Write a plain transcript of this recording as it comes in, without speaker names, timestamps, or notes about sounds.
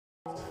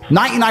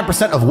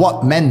99% of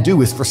what men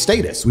do is for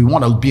status. We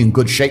want to be in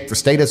good shape for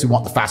status. We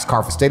want the fast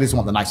car for status. We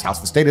want the nice house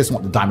for status. We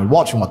want the diamond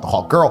watch. We want the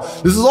hot girl.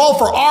 This is all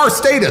for our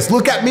status.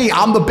 Look at me.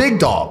 I'm the big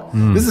dog.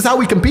 This is how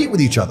we compete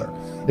with each other.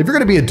 If you're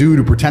going to be a dude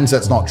who pretends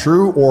that's not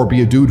true, or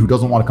be a dude who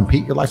doesn't want to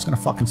compete, your life's going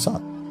to fucking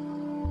suck.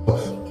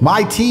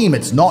 My team,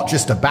 it's not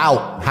just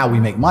about how we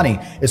make money.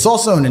 It's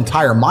also an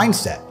entire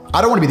mindset.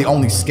 I don't want to be the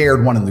only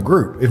scared one in the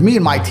group. If me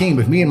and my team,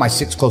 if me and my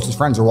 6 closest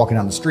friends are walking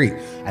down the street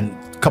and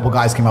a couple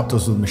guys came up to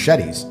us with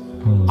machetes,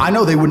 I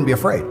know they wouldn't be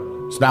afraid.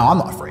 So now I'm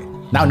not afraid.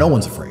 Now no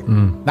one's afraid.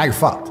 Now you're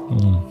fucked.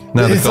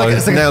 Now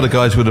the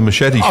guys with a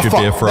machete should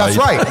be afraid. That's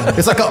right.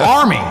 It's like an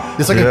army.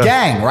 It's like a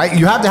gang, right?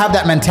 You have to have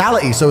that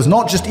mentality. So it's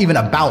not just even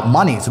about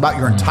money. It's about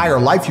your entire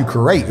life you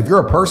create. If you're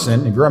a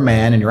person, if you're a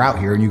man and you're out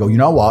here and you go, you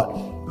know what?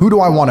 Who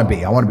do I want to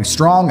be? I want to be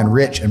strong and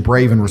rich and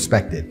brave and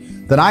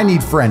respected. Then I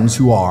need friends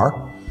who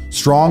are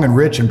strong and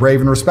rich and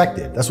brave and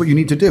respected. That's what you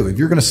need to do. If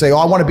you're going to say, oh,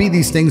 I want to be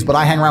these things, but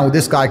I hang around with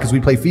this guy because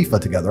we play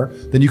FIFA together,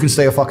 then you can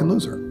stay a fucking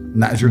loser.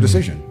 And that is your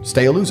decision.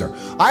 Stay a loser.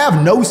 I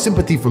have no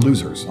sympathy for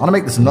losers. I want to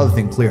make this another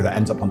thing clear that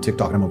ends up on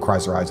TikTok and everyone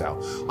cries their eyes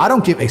out. I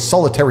don't give a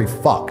solitary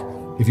fuck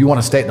if you want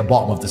to stay at the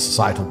bottom of the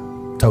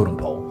societal totem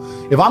pole.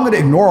 If I'm going to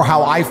ignore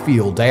how I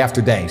feel day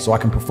after day so I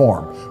can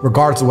perform,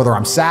 regardless of whether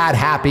I'm sad,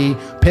 happy,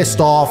 pissed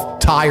off,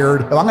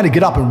 tired, if I'm going to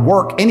get up and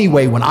work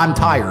anyway when I'm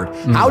tired,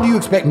 how do you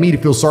expect me to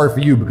feel sorry for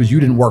you because you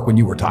didn't work when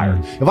you were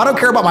tired? If I don't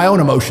care about my own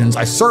emotions,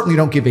 I certainly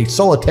don't give a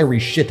solitary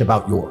shit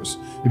about yours.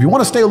 If you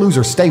want to stay a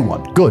loser, stay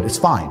one. Good, it's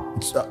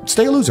fine.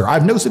 Stay a loser. I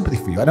have no sympathy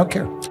for you. I don't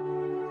care.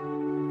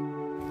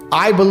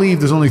 I believe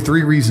there's only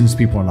 3 reasons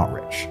people are not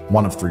rich.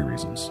 One of 3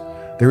 reasons.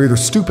 They're either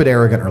stupid,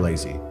 arrogant, or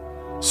lazy.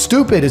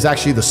 Stupid is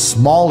actually the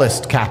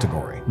smallest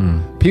category.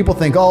 People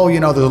think, oh, you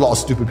know, there's a lot of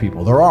stupid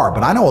people. There are,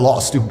 but I know a lot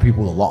of stupid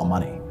people with a lot of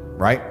money,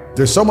 right?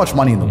 There's so much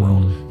money in the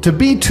world. To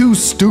be too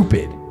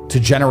stupid to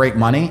generate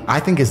money, I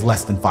think is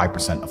less than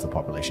 5% of the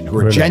population who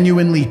are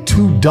genuinely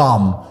too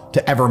dumb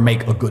to ever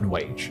make a good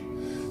wage.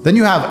 Then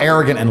you have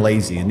arrogant and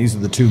lazy, and these are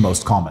the 2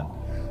 most common.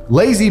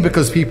 Lazy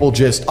because people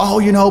just, oh,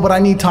 you know, but I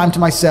need time to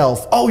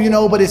myself. Oh, you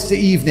know, but it's the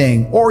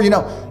evening. Or, you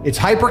know, it's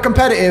hyper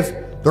competitive.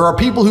 There are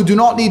people who do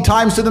not need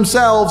times to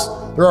themselves.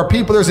 There are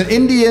people, there's an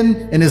Indian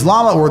in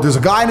Islam, or there's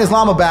a guy in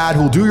Islamabad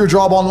who'll do your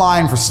job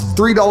online for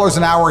 $3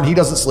 an hour and he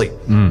doesn't sleep.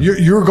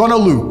 You're gonna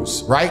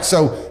lose, right?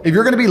 So if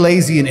you're gonna be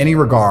lazy in any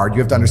regard, you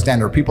have to understand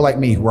there are people like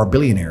me who are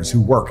billionaires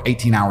who work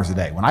 18 hours a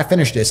day. When I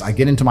finish this, I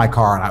get into my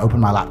car and I open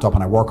my laptop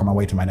and I work on my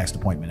way to my next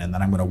appointment. And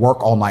then I'm gonna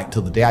work all night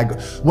until the day I go.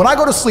 When I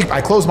go to sleep,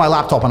 I close my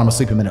laptop and I'm gonna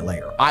sleep a minute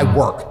later. I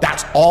work,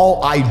 that's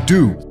all I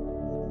do.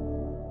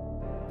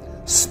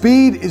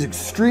 Speed is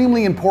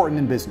extremely important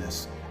in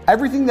business.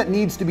 Everything that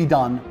needs to be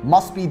done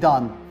must be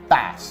done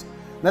fast.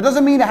 That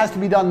doesn't mean it has to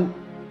be done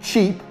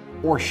cheap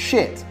or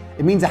shit.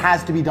 It means it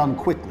has to be done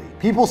quickly.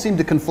 People seem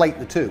to conflate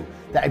the two,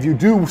 that if you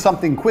do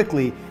something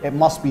quickly, it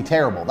must be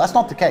terrible. That's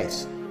not the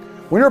case.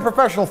 When you're a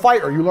professional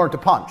fighter, you learn to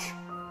punch.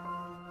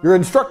 Your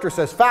instructor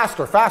says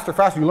faster, faster,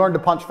 faster. You learn to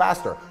punch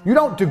faster. You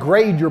don't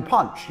degrade your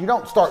punch. You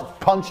don't start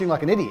punching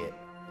like an idiot.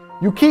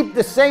 You keep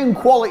the same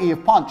quality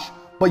of punch,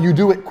 but you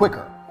do it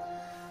quicker.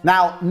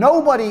 Now,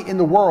 nobody in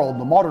the world,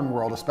 the modern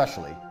world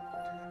especially,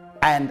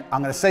 and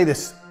I'm going to say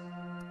this,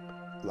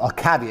 a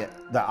caveat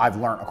that I've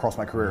learned across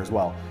my career as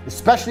well,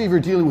 especially if you're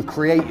dealing with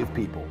creative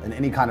people in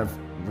any kind of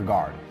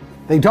regard,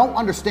 they don't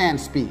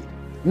understand speed.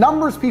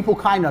 Numbers people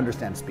kind of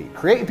understand speed.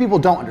 Creative people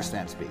don't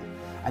understand speed.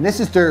 And this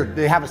is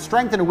they have a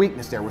strength and a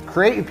weakness there. With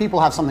creative people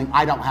have something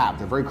I don't have.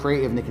 They're very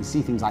creative and they can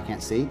see things I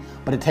can't see,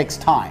 but it takes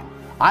time.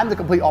 I'm the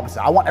complete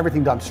opposite. I want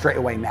everything done straight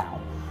away now.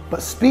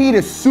 But speed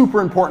is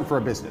super important for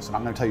a business, and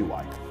I'm going to tell you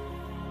why.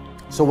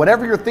 So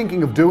whatever you're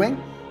thinking of doing,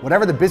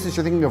 whatever the business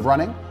you're thinking of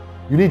running,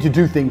 you need to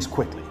do things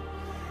quickly.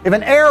 If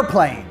an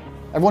airplane,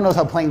 everyone knows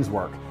how planes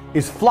work,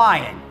 is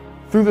flying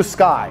through the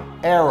sky,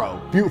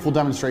 arrow, beautiful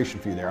demonstration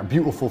for you there, a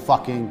beautiful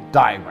fucking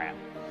diagram.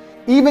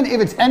 Even if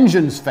its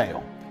engines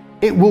fail,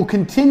 it will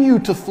continue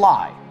to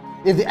fly.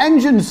 If the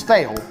engines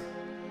fail,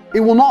 it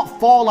will not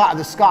fall out of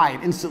the sky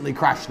and instantly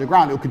crash to the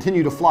ground. It will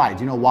continue to fly.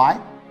 Do you know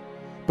why?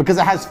 Because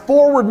it has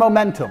forward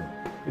momentum.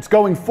 It's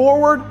going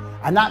forward,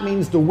 and that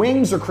means the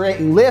wings are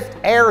creating lift,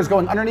 air is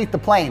going underneath the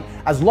plane.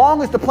 As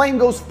long as the plane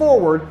goes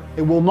forward,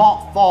 it will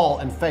not fall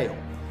and fail.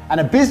 And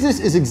a business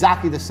is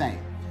exactly the same.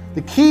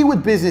 The key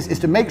with business is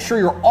to make sure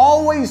you're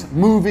always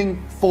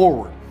moving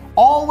forward,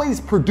 always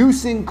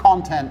producing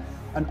content,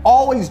 and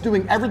always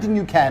doing everything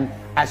you can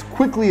as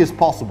quickly as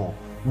possible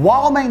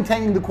while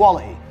maintaining the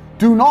quality.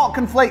 Do not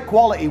conflate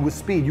quality with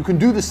speed. You can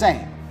do the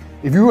same.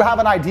 If you have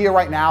an idea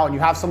right now and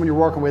you have someone you're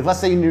working with, let's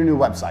say you need a new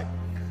website.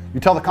 You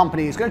tell the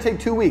company it's going to take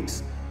 2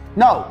 weeks.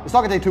 No, it's not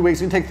going to take 2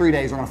 weeks. It's going to take 3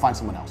 days. We're going to find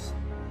someone else.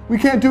 We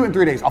can't do it in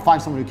 3 days. I'll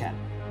find someone who can.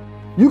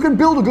 You can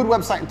build a good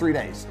website in 3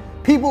 days.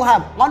 People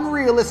have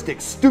unrealistic,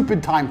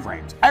 stupid time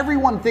frames.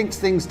 Everyone thinks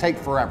things take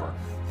forever.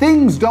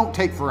 Things don't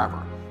take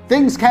forever.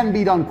 Things can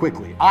be done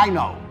quickly. I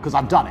know, because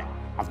I've done it.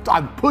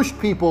 I've pushed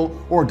people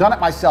or done it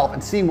myself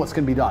and seen what's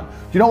going to be done. Do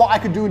you know what I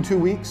could do in 2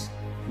 weeks?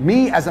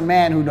 Me, as a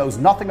man who knows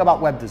nothing about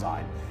web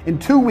design, in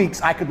 2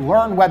 weeks, I could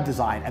learn web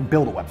design and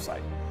build a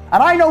website.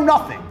 And I know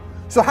nothing.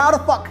 So how the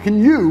fuck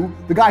can you,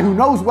 the guy who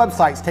knows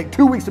websites, take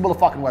 2 weeks to build a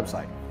fucking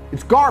website?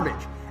 It's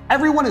garbage.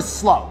 Everyone is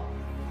slow.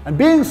 And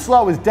being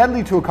slow is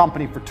deadly to a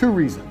company for 2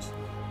 reasons.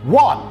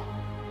 One,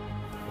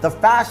 the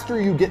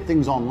faster you get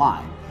things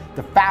online,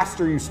 the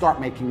faster you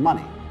start making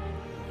money.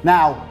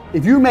 Now,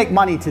 if you make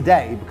money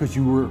today because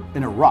you were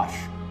in a rush,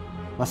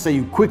 let's say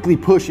you quickly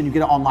push and you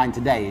get it online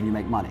today and you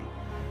make money.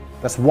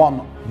 That's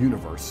one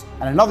universe.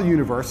 And another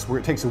universe where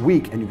it takes a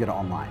week and you get it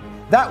online.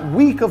 That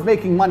week of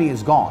making money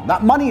is gone.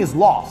 That money is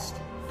lost.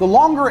 The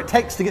longer it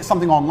takes to get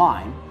something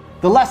online,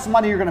 the less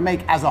money you're gonna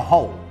make as a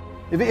whole.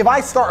 If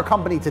I start a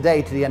company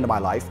today to the end of my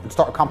life and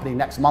start a company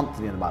next month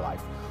to the end of my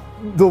life,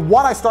 the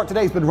one I start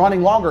today has been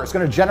running longer. It's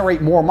gonna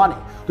generate more money.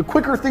 The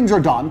quicker things are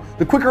done,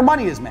 the quicker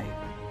money is made.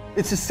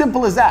 It's as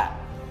simple as that.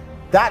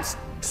 That's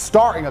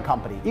starting a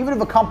company. Even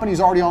if a company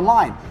is already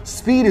online,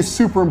 speed is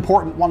super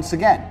important once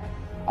again.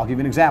 I'll give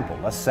you an example.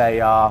 Let's say,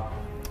 I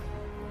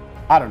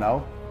don't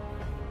know,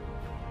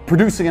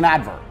 producing an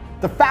advert.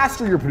 The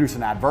faster you produce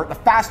an advert, the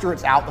faster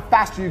it's out, the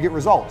faster you get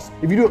results.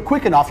 If you do it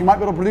quick enough, you might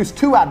be able to produce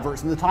 2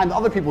 adverts in the time that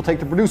other people take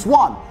to produce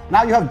 1.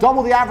 Now you have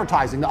double the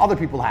advertising that other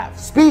people have.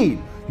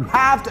 Speed. You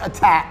have to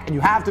attack and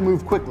you have to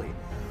move quickly.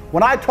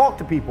 When I talk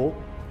to people,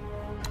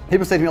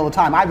 people say to me all the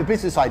time, I have a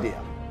business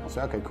idea. I'll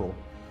say, okay, cool.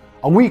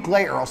 A week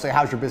later, I'll say,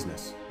 how's your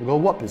business? They'll go,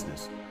 what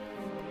business?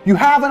 You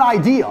have an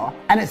idea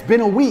and it's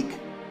been a week.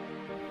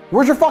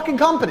 Where's your fucking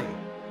company?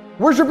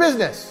 Where's your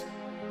business?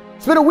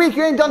 It's been a week,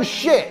 you ain't done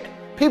shit.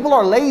 People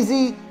are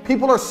lazy,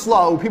 people are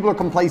slow, people are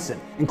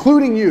complacent,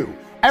 including you.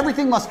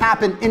 Everything must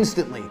happen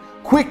instantly,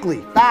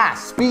 quickly,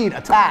 fast, speed,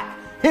 attack.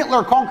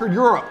 Hitler conquered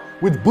Europe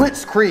with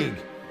blitzkrieg.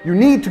 You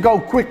need to go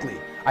quickly.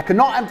 I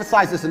cannot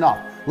emphasize this enough.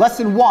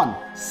 Lesson 1,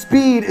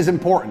 speed is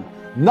important.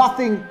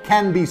 Nothing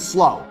can be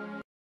slow.